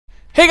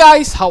Hey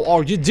guys, how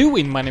are you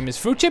doing? My name is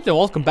FruitShaped and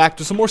welcome back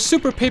to some more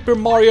Super Paper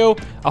Mario.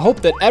 I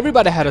hope that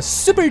everybody had a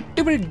super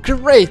duper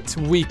great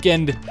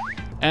weekend.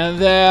 And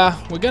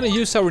we're gonna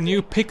use our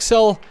new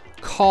pixel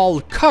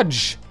called Crag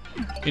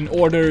in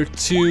order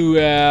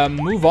to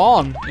move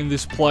on in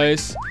this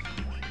place.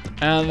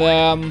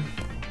 And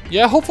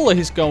yeah, hopefully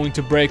he's going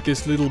to break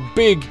this little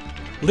big,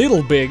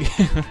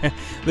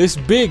 this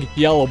big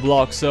yellow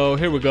block. So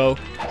here we go.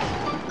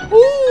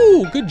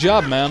 Ooh, good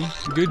job, man.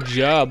 Good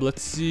job.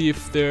 Let's see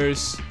if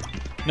there's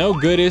no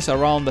goodies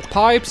around the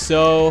pipe.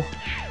 So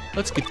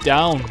let's get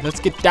down. Let's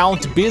get down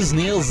to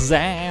business.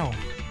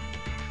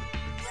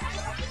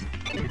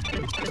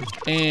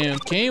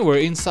 Okay, we're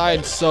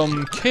inside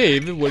some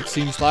cave, what it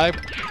seems like.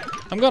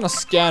 I'm gonna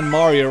scan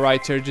Mario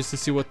right here just to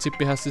see what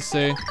Tippy has to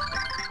say.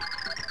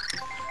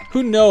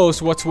 Who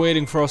knows what's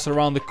waiting for us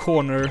around the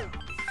corner.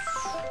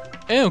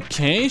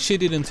 Okay, she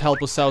didn't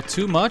help us out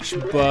too much,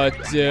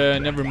 but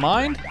never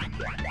mind.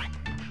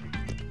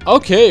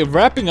 Okay,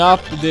 wrapping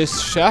up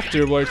this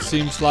chapter, what it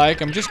seems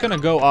like. I'm just gonna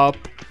go up,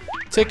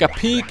 take a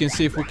peek and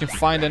see if we can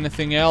find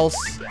anything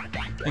else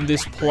in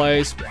this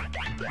place.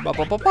 Bop,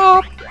 bop, bop,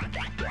 bop.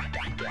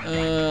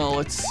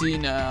 Let's see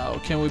now.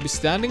 Can we be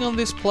standing on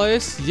this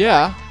place?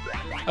 Yeah.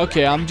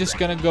 Okay, I'm just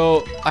gonna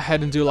go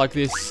ahead and do like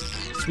this.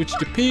 Switch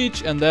to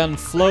Peach and then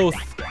float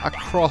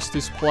across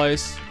this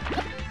place.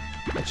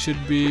 That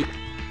should be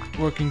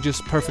working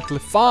just perfectly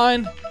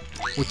fine,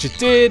 which it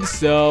did,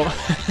 so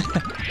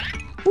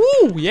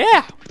ooh,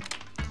 yeah!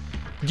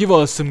 Give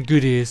us some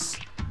goodies.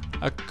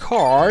 A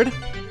card.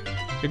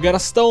 You got a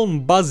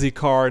stone Buzzy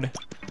card.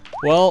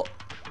 Well,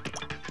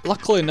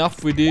 luckily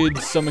enough we did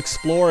some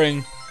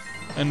exploring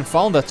and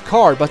found that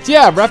card. But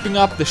yeah, wrapping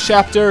up the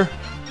chapter.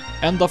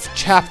 End of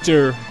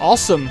chapter.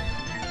 Awesome.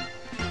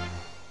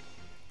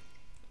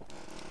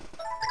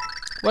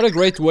 What a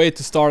great way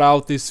to start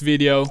out this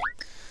video.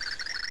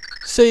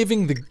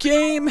 Saving the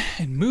game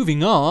and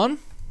moving on.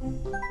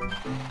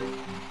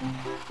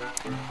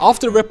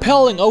 After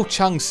repelling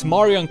Ochang's,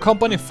 Mario and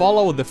company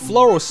follow the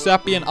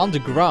FruitShaped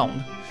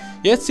underground.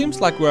 Yeah, it seems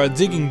like we're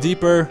digging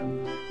deeper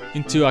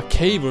into a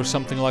cave or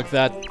something like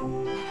that.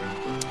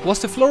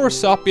 Was the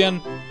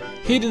FruitShaped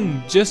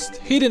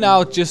hidden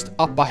out just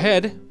up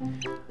ahead?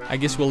 I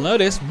guess we'll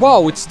notice.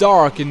 Wow, it's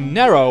dark and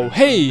narrow.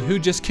 Hey, who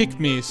just kicked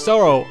me?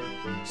 Sorry,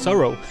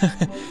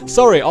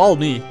 all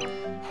me.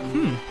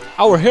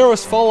 Our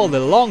heroes follow the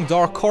long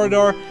dark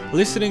corridor,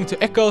 listening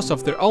to echoes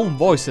of their own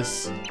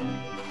voices.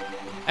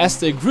 As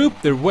they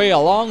grouped their way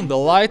along, the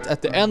light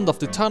at the end of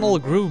the tunnel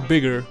grew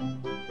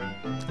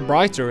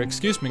brighter,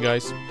 excuse me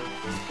guys.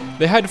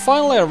 They had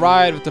finally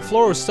arrived at the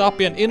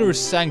FruitShaped inner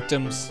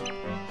sanctums.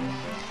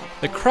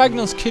 The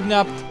Cragnons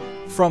kidnapped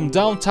from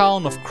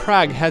downtown of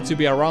Crag had to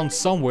be around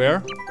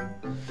somewhere.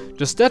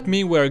 Does that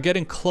mean we're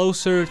getting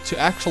closer to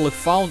actually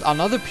found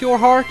another pure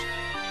heart?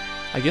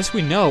 I guess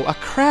we know. A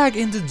Crag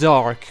in the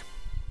dark.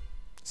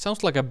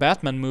 Sounds like a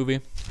Batman movie.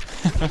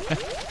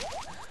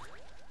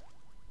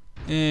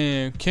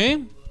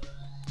 Okay.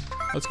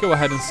 Let's go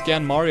ahead and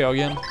scan Mario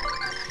again.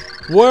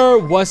 Where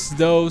was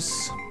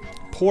those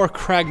poor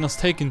Cragnons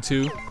taken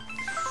to?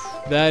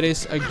 That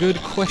is a good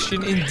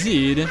question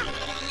indeed.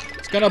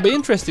 It's gonna be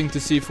interesting to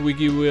see if we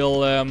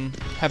will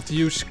have to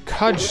use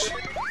Crag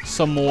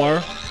some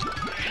more.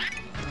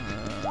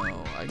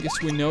 I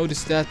guess we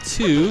noticed that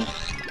too.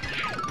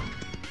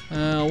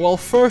 Well,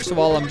 first of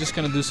all, I'm just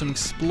gonna do some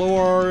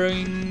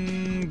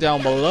exploring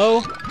down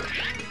below.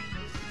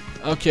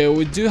 Okay,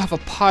 we do have a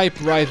pipe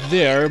right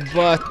there,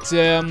 but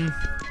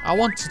I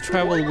want to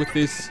travel with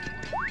this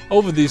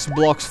over these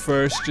blocks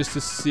first, just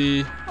to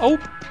see. Oh,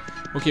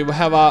 okay, we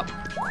have a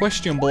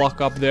question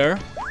block up there.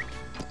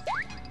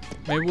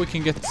 Maybe we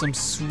can get some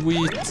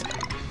sweet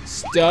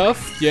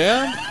stuff.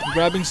 Yeah,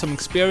 grabbing some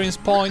experience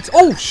points.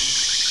 Oh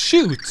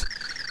shoot!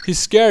 He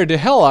scared the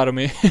hell out of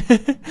me.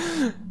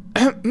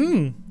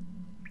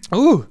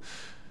 Ooh,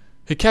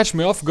 he catch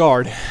me off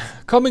guard.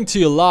 Coming to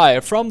you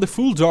live from the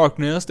full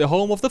darkness, the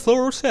home of the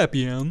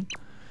FruitShaped.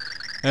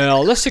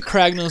 Lest the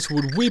Cragnons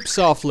would weep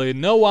softly,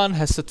 no one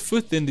has set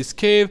foot in this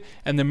cave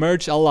and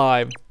emerged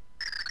alive.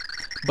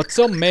 But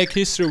some make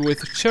history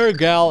with sheer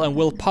gal and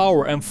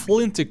willpower, and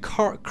Flinty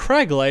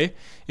Cragley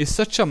is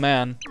such a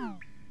man.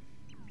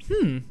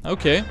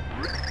 Okay.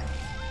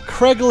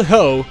 Cragley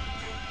Ho.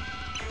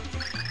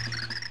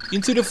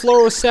 Into the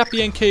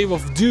FruitShaped Cave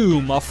of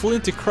Doom, a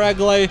Flinty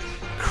Cragley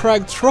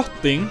Crag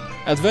trotting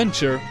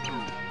adventure.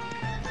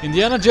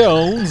 Indiana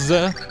Jones.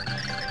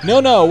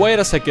 No, wait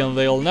a second.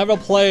 They'll never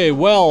play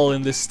well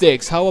in the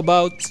sticks. How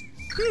about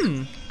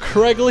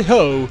Cragley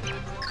Ho?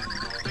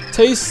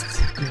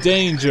 Taste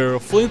danger.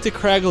 Flinty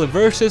Cragley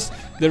versus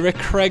the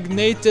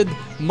recregnated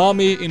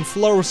mummy in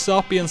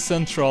FruitShaped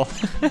Central.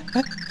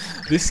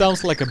 This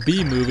sounds like a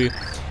B movie.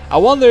 I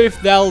wonder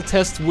if they'll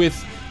test with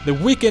the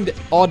weekend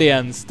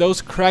audience. Those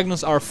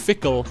Cragnons are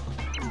fickle.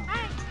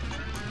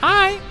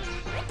 Hi!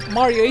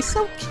 Mario is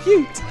so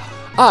cute!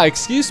 Ah,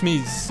 excuse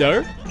me,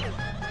 sir?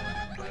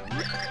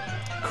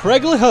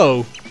 Cragley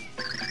Ho!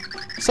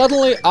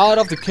 Suddenly, out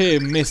of the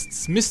cave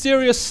mists,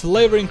 mysterious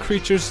slavering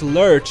creatures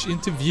lurch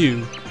into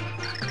view.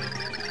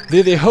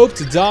 Did they hope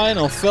to dine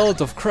on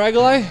fillet of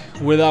Cragly?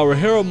 Would our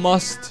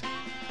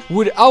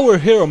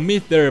hero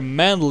meet their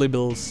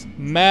mandibles?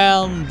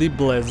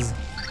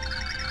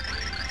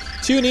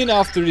 Tune in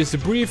after this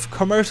brief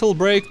commercial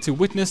break to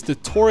witness the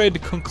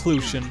torrid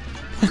conclusion.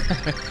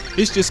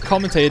 He's just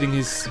commentating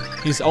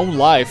his own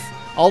life,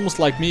 almost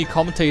like me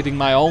commentating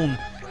my own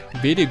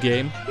video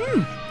game.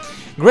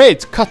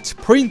 Great, cut,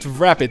 print,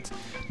 wrap it.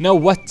 Now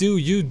what do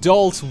you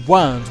dolls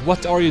want?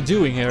 What are you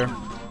doing here?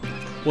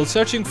 Well,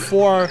 searching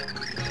for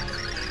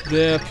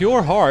the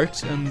pure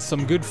heart and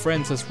some good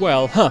friends as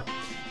well.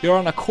 You're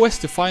on a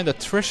quest to find a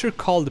treasure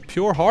called the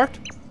pure heart?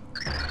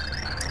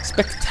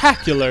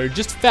 Spectacular,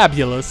 just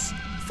fabulous.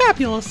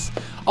 Fabulous.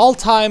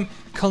 All-time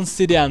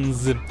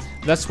coincidence.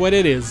 That's what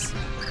it is.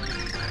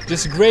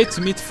 Just great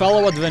to meet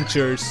fellow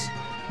adventurers.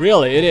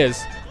 Really, it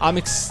is. I'm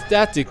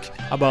ecstatic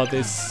about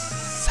this.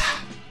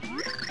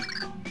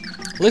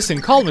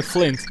 Listen, call me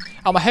Flint.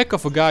 I'm a heck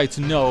of a guy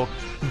to know.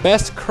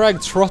 Best crag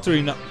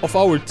trotter of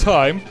our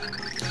time.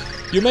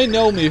 You may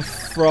know me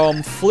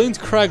from Flint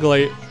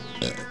Cragly.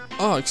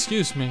 Oh,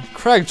 excuse me.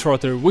 Crag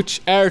Trotter,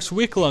 which airs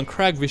weekly on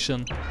Crag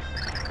Vision.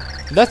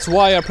 That's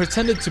why I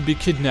pretended to be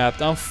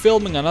kidnapped. I'm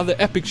filming another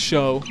epic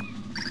show.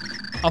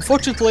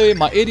 Unfortunately,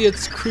 my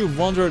idiot's crew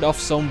wandered off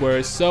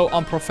somewhere, so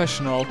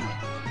unprofessional.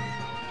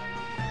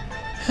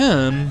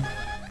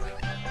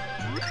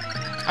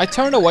 I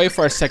turned away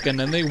for a second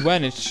and they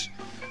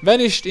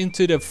vanished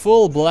into the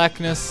full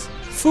blackness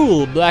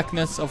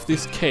of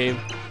this cave.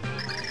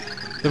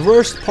 The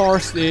worst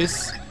part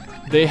is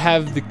they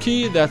have the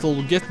key that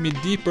will get me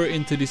deeper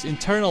into this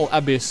internal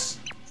abyss.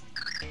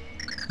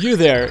 You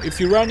there, if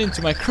you run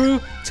into my crew,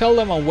 tell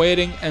them I'm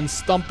waiting and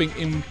stomping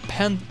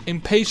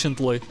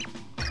impatiently.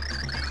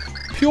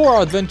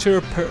 Pure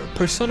adventure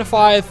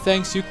personified,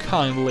 thanks you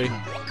kindly.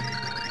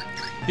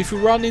 If you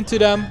run into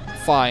them,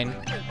 fine.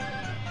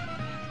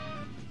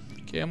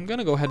 Okay, I'm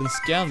gonna go ahead and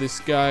scan this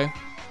guy.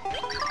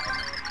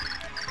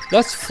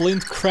 That's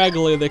Flint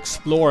Cragly the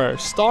Explorer,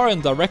 star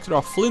and director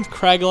of Flint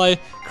Cragly,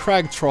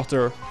 Crag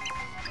Trotter.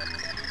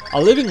 A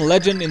living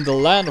legend in the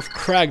land of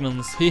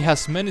Cragnons, he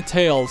has many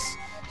tales.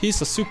 He's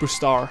a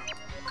superstar.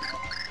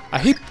 A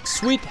hip,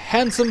 sweet,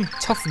 handsome,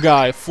 tough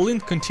guy,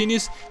 Flint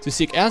continues to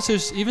seek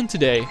answers even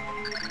today.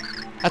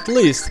 At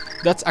least,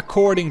 that's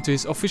according to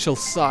his official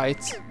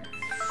site.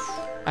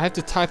 I have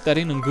to type that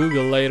in on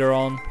Google later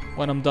on,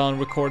 when I'm done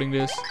recording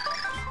this.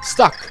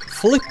 Stuck,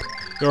 flip.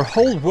 Your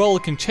whole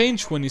world can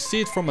change when you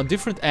see it from a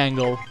different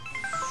angle.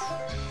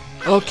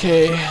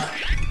 Okay,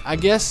 I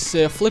guess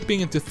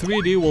flipping into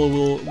 3D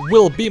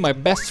will be my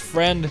best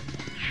friend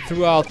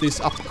throughout this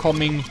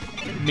upcoming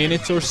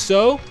minutes or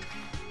so.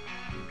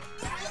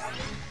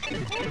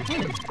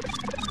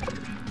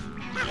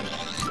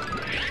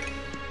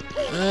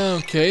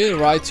 Okay,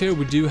 right here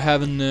we do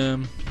have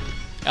an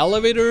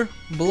elevator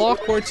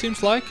block, or it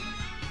seems like.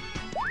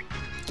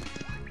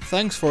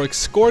 Thanks for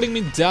escorting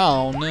me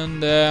down,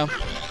 and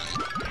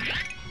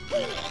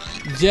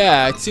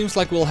yeah, it seems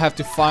like we'll have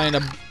to find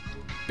a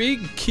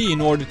big key in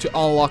order to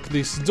unlock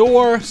this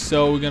door,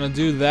 so we're gonna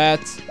do that.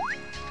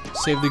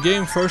 Save the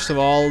game first of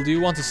all. Do you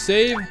want to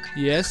save?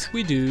 Yes,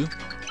 we do.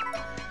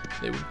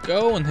 There we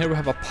go, and here we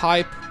have a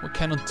pipe. We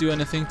cannot do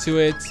anything to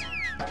it.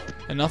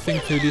 And nothing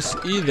to this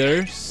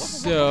either,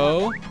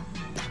 so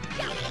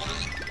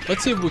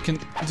let's see if we can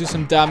do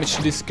some damage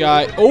to this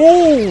guy.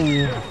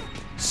 Oh!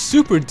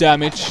 Super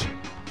damage.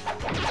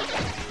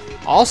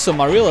 Awesome,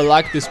 I really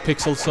like this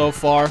pixel so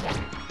far.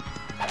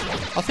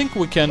 I think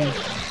we can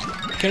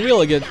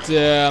really get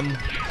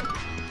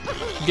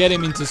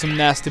him into some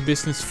nasty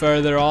business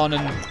further on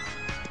and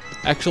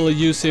actually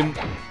use him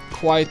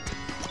quite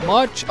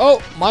much.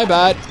 Oh, my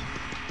bad.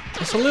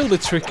 It's a little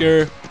bit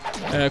trickier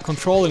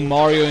controlling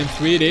Mario in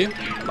 3D,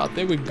 but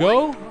there we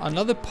go.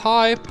 Another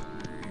pipe.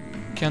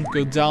 Can't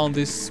go down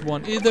this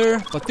one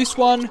either, but this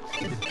one,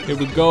 here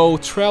we go,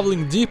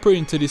 traveling deeper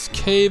into this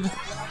cave,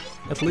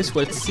 at least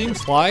what it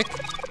seems like.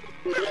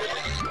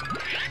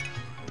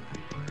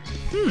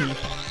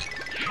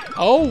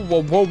 Oh,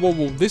 whoa, whoa, whoa,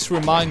 whoa, this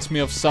reminds me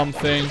of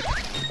something.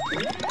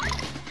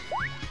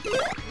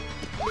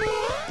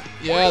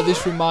 Yeah,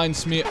 this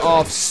reminds me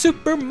of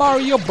Super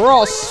Mario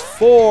Bros.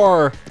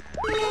 4.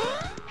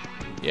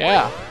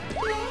 Yeah,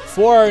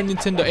 for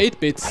Nintendo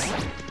 8-bits.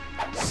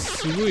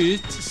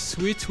 Sweet,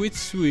 sweet, sweet,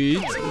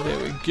 sweet. There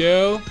we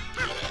go.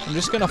 I'm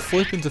just gonna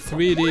flip into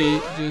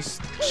 3D,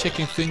 just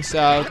checking things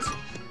out.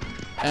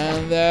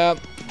 And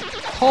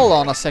hold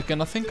on a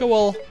second, I think I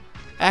will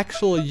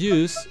actually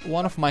use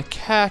one of my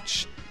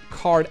catch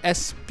card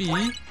SP.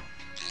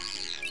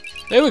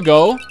 There we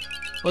go.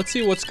 Let's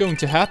see what's going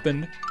to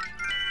happen.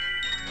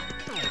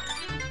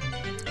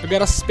 I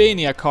got a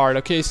Spania card.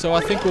 Okay, so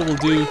I think we will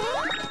do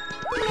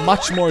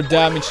much more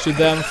damage to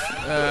them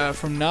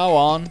from now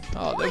on.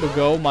 Oh, there we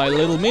go. My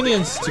little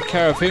minions took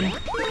care of him.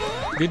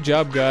 Good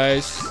job,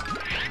 guys.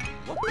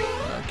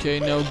 Okay,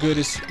 no good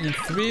is in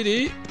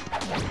 3D.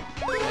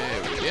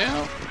 There we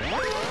go.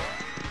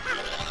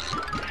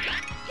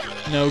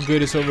 No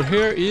goodies over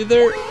here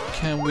either.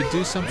 Can we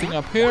do something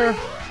up here?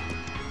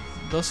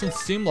 Doesn't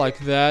seem like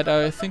that.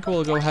 I think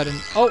we'll go ahead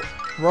and... Oh,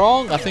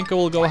 wrong. I think I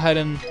will go ahead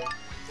and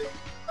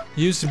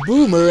use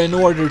Boomer in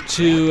order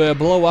to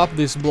blow up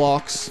these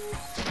blocks.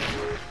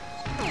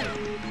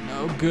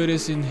 No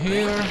goodies in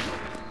here.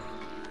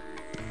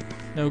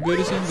 No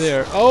goodies in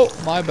there. Oh,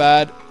 my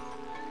bad.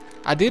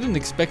 I didn't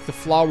expect the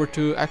flower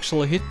to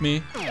actually hit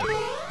me.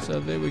 So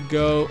there we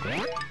go.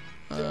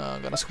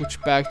 I'm gonna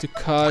switch back to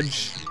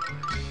Cudge.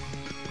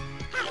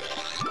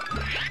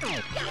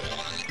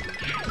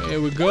 Here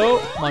we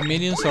go. My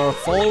minions are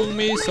following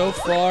me so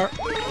far.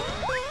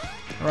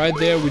 Right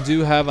there we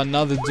do have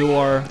another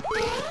door,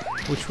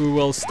 which we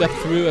will step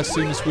through as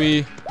soon as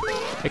we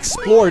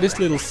explore this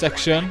little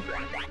section.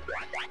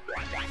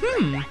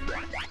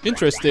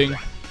 Interesting.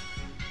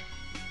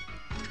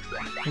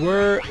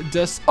 Where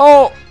does...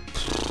 Oh!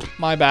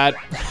 My bad.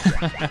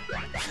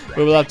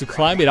 We will have to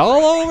climb it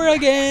all over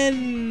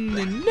again.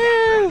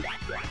 No!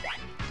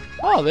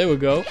 Oh, there we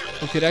go.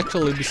 We could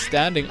actually be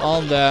standing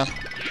on that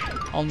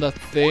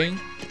thing.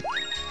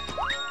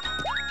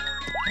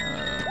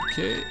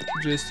 Okay,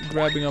 just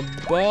grabbing a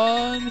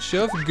bunch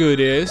of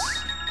goodies.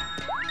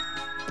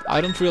 I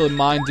don't really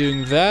mind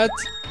doing that.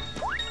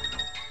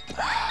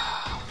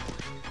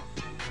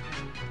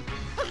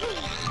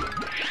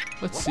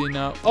 Let's see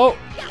now. Oh!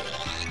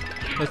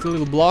 That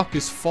little block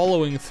is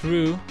following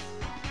through.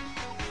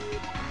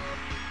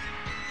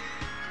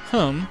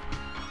 I'm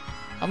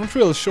not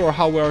really sure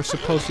how we are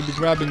supposed to be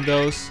grabbing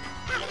those.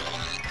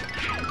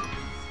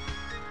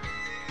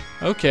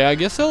 Okay, I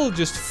guess I'll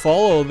just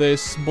follow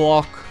this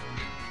block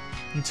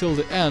until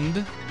the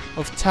end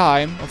of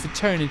time, of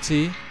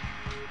eternity.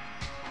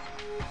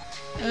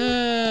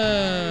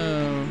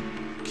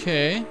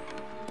 Okay.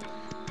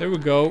 There we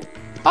go.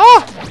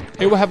 Ah!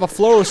 Here we have a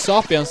Flora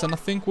Sapiens, and I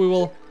think we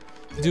will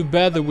do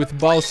better with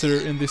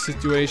Bowser in this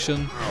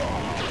situation.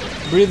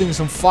 Breathing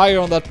some fire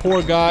on that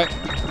poor guy.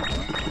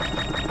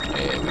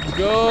 There we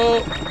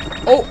go.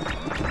 Oh!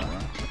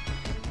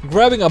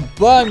 Grabbing a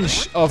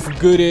bunch of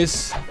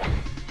goodies.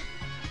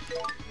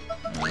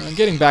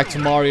 Getting back to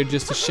Mario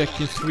just to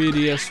check in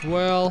 3D as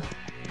well.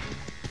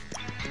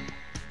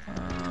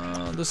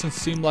 Doesn't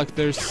seem like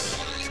there's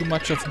too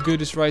much of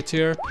goodies right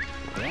here.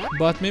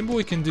 But maybe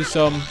we can do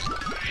some...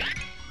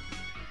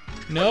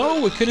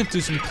 No, we couldn't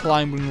do some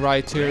climbing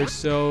right here,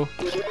 so...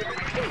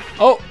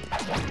 Oh!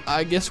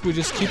 I guess we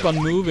just keep on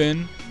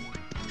moving.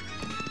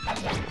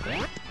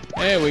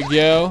 There we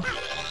go.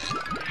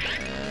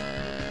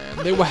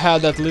 They will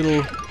have that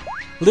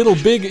little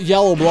big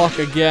yellow block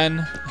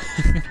again.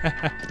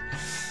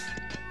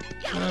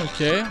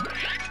 Okay.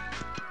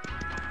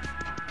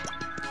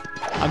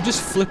 I'm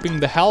just flipping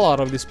the hell out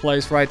of this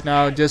place right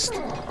now. Just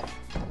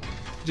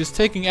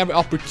taking every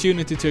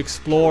opportunity to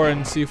explore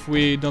and see if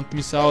we don't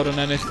miss out on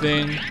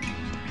anything.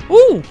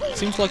 Ooh!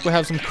 Seems like we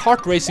have some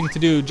kart racing to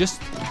do,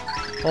 just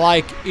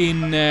like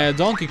in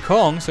Donkey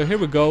Kong. So here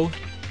we go.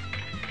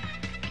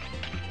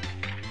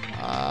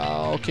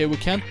 Okay, we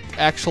can't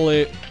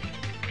actually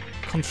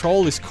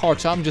control this kart,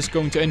 so I'm just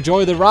going to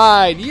enjoy the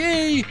ride.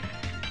 Yay!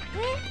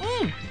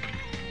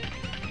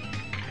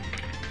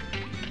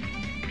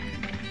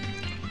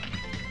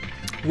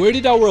 Where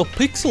did our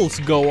pixels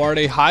go? Are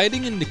they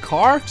hiding in the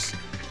carts?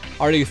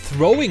 Are they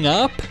throwing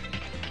up?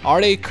 Are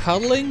they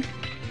cuddling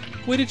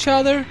with each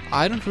other?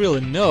 I don't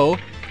really know.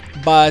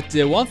 But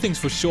one thing's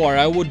for sure,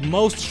 I would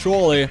most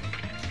surely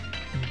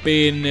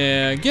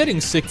been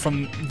getting sick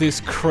from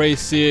this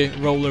crazy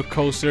roller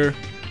coaster.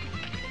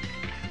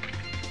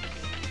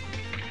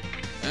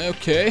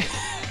 Okay.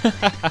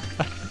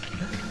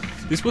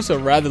 This was a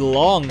rather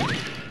long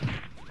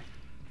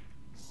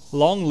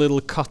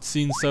little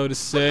cutscene, so to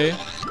say.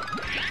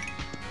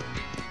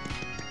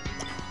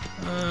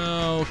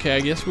 Okay, I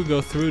guess we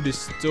go through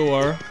this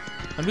door.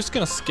 I'm just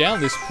gonna scan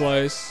this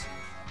place.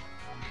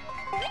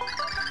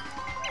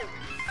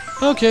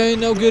 Okay,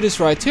 no goodies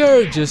right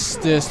here.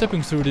 Just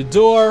stepping through the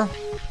door.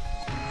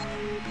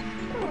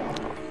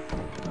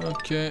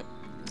 Okay.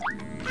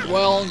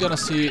 Well, I'm gonna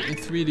see it in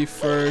 3D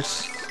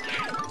first.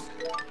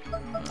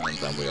 And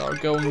then we are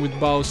going with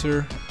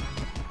Bowser.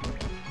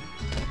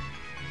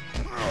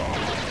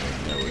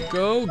 There we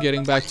go.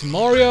 Getting back to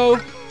Mario.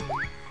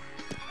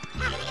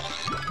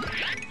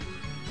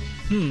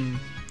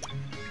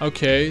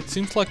 Okay, it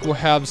seems like we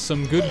have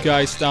some good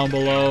guys down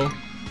below,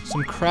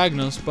 some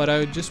Cragnos, but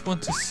I just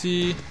want to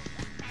see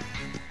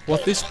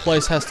what this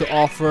place has to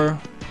offer.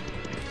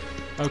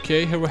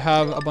 Okay, here we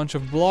have a bunch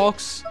of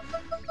blocks.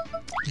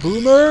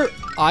 Boomer,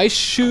 I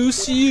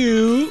choose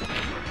you.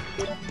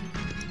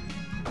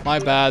 My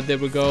bad, there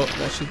we go,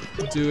 that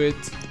should do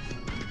it.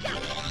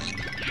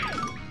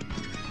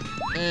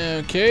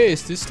 Okay,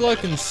 is this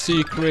like a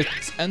secret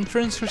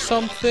entrance or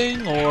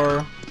something,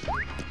 or...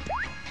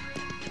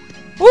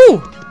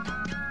 Ooh!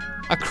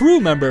 A crew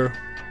member!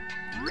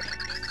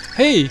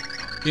 Hey,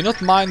 you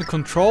not mind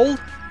control?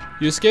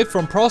 You escaped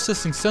from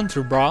processing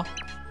center, brah.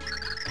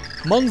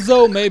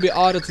 Monzo maybe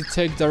ought to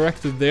take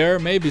directed there,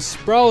 maybe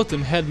Sprout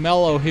and head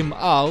mellow him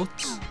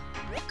out.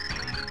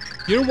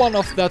 You're one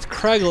of that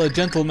Crag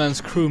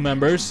gentleman's crew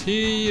members.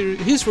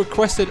 He's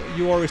requested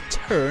your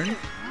return.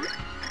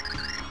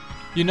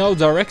 You know,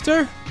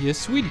 Director?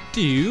 Yes, we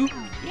do.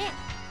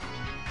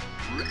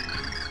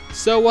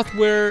 So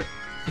where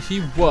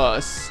he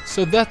was?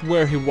 So that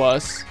where he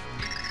was.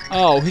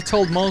 Oh, he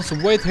told Monster,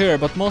 wait here,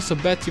 but Monster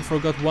bet you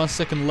forgot 1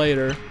 second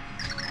later.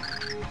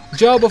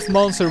 Job of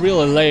Monster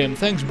really lame.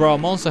 Thanks, bro.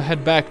 Monster,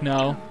 head back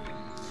now.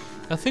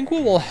 I think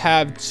we will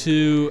have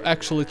to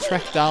actually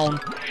track down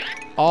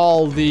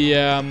all the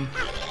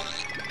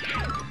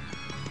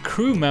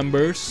crew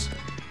members.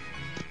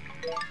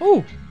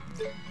 Oh,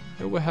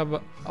 here we have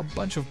a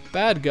bunch of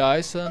bad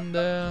guys, and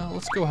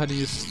let's go ahead and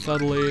use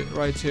Studley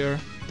right here.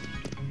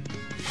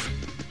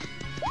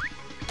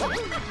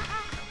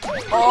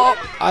 Oh,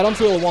 I don't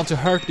really want to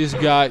hurt these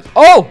guys.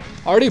 Oh,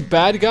 are they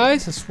bad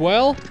guys as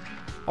well?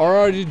 Or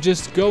are they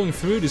just going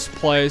through this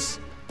place?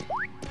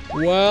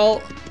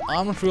 Well,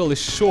 I'm not really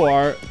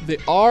sure. They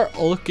are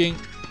looking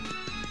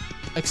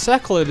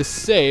exactly the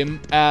same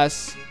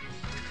as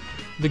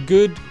the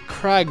good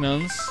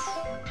Kragnons.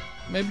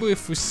 Maybe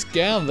if we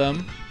scan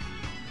them.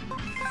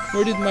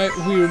 Where did my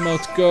Wii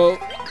remote go?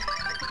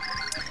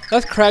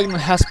 That Kragnon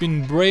has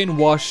been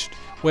brainwashed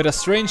with a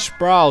strange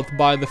sprout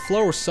by the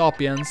Flower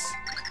Sapiens.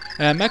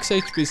 Max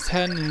HP is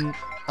 10 and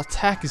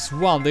attack is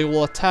 1. They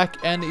will attack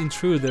any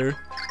intruder.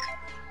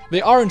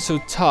 They aren't so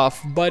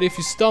tough, but if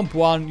you stump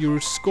one, your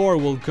score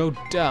will go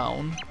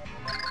down.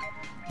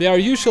 They are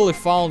usually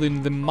found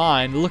in the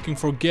mine, looking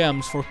for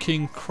gems for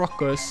King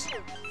Crocus.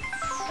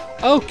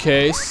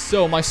 Okay,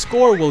 so my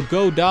score will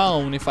go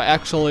down if I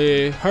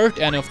actually hurt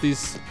any of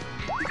these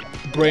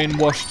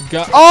brainwashed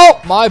guys. Oh,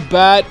 my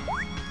bad.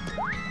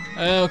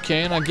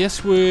 Okay, and I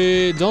guess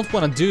we don't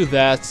want to do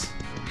that.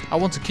 I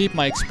want to keep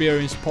my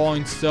experience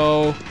points,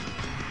 so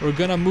we're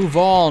gonna move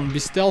on. Be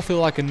stealthy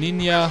like a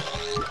ninja,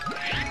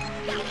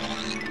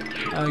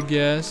 I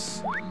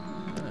guess.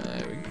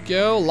 There we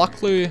go.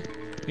 Luckily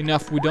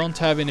enough, we don't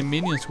have any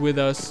minions with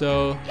us,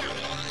 so...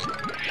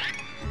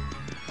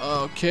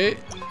 Okay.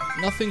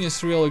 Nothing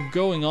is really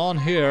going on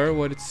here,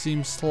 what it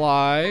seems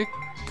like.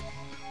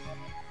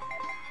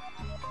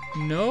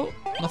 No,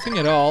 nothing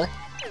at all.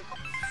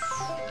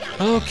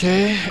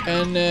 Okay,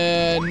 and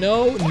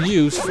no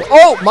news for...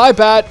 Oh, my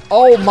bad!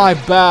 Oh, my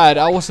bad!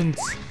 I wasn't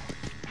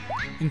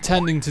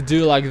intending to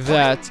do like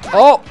that.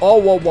 Oh,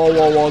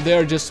 whoa.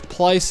 They're just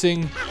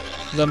placing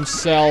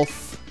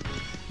themselves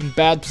in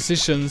bad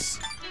positions.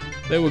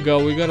 There we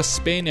go, we got a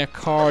Spania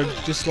card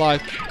just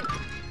like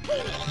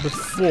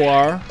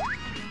before.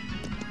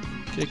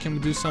 Okay, can we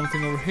do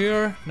something over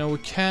here? No, we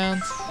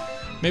can't.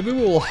 Maybe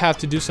we will have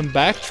to do some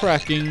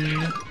backtracking.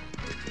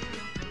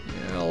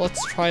 Yeah,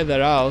 let's try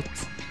that out.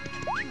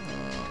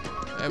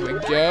 There we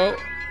go.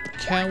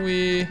 Can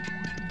we...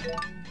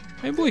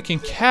 Maybe we can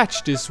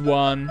catch this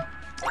one.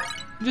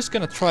 I'm just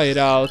gonna try it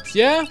out.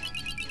 Yeah?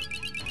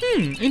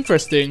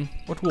 Interesting.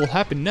 What will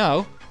happen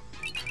now?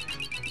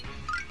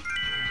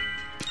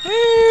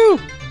 Ew!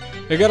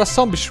 I got a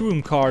zombie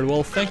shroom card.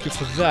 Well, thank you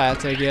for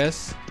that, I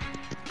guess.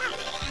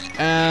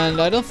 And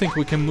I don't think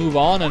we can move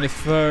on any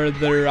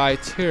further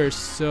right here,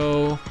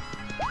 so...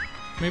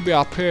 Maybe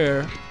up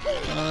here.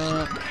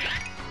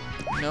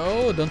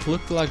 No, don't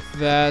look like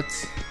that.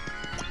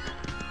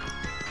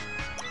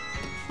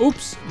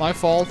 Oops, my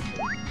fault.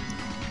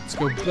 Let's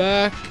go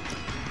back.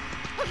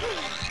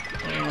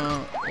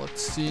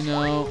 Let's see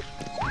now.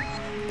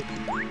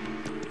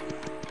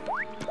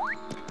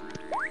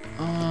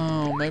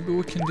 Oh, maybe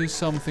we can do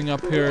something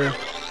up here.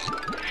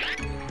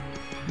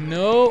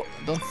 No,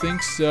 don't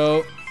think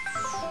so.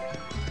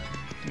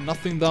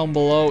 Nothing down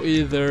below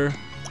either.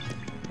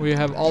 We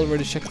have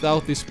already checked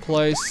out this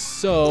place,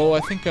 so I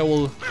think I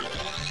will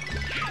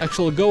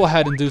actually go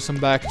ahead and do some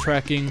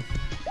backtracking.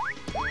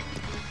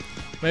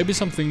 Maybe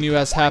something new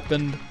has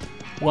happened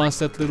once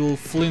that little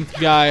Flint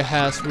guy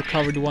has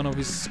recovered one of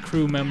his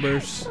crew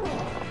members.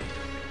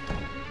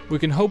 We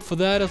can hope for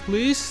that at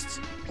least.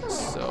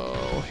 So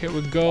here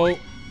we go,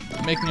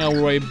 making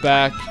our way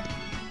back.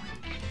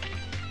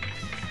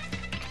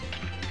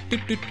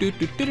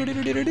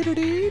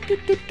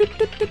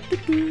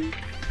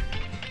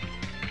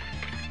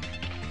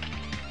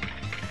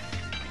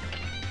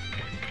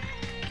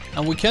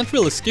 And we can't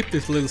really skip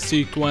this little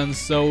sequence,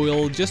 so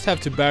we'll just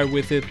have to bear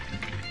with it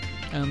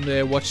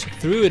and watch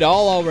through it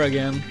all over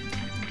again.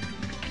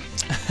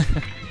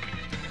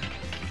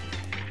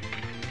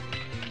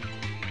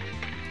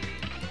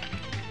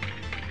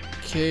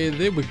 Okay,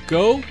 there we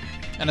go.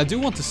 And I do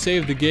want to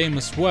save the game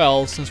as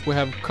well, since we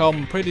have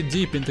come pretty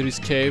deep into this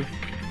cave.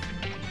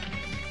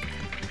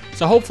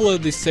 So hopefully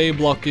this save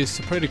block is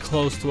pretty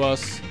close to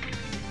us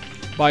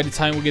by the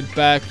time we get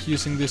back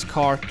using this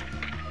cart.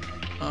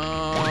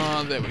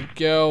 There we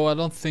go. I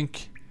don't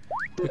think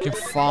we can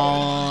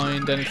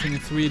find anything in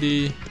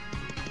 3D.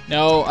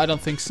 No, I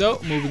don't think so.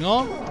 Moving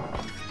on.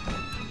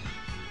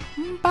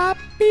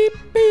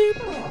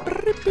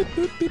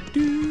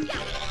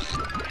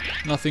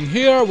 Nothing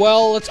here.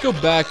 Well, let's go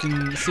back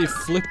and see if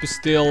Flip is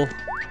still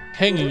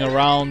hanging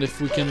around, if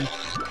we can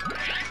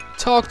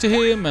talk to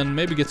him and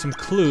maybe get some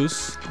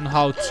clues on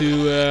how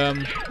to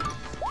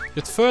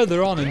get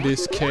further on in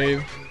this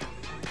cave.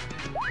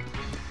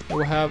 Here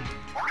we have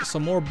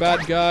some more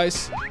bad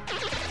guys.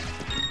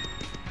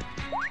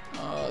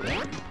 There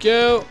we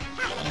go.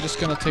 I'm just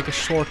gonna take a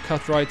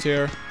shortcut right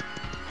here.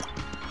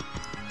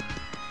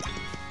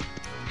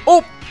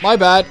 Oh, my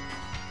bad.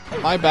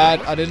 My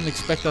bad. I didn't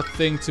expect that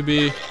thing to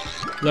be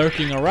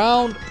lurking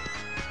around.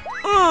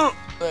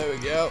 There we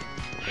go.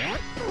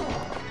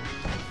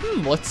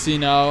 Let's see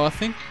now. I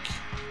think.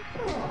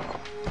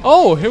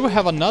 Oh, here we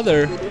have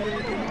another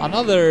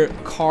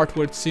cart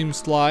where it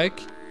seems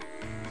like.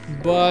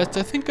 But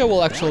I think I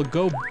will actually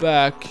go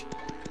back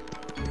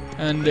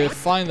and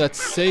find that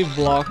save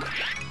block.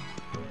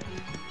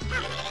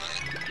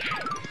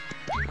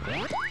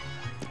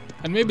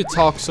 And maybe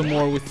talk some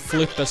more with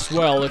Flip as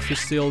well if he's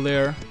still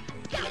there.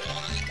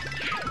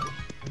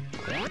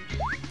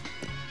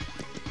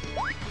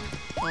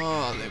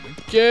 Oh, there we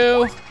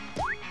go.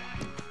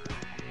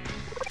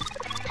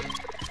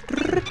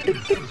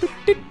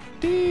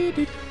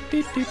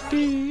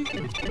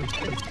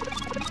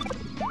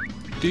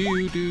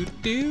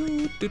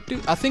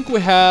 I think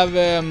we have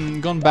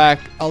gone back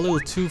a little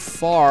too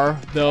far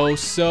though,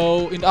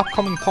 so in the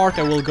upcoming part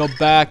I will go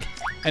back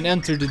and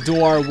enter the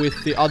door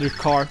with the other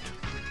cart.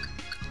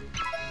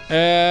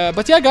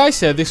 But yeah guys,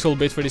 this will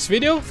be it for this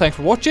video. Thanks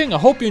for watching, I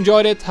hope you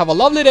enjoyed it, have a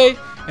lovely day,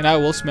 and I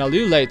will smell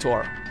you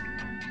later.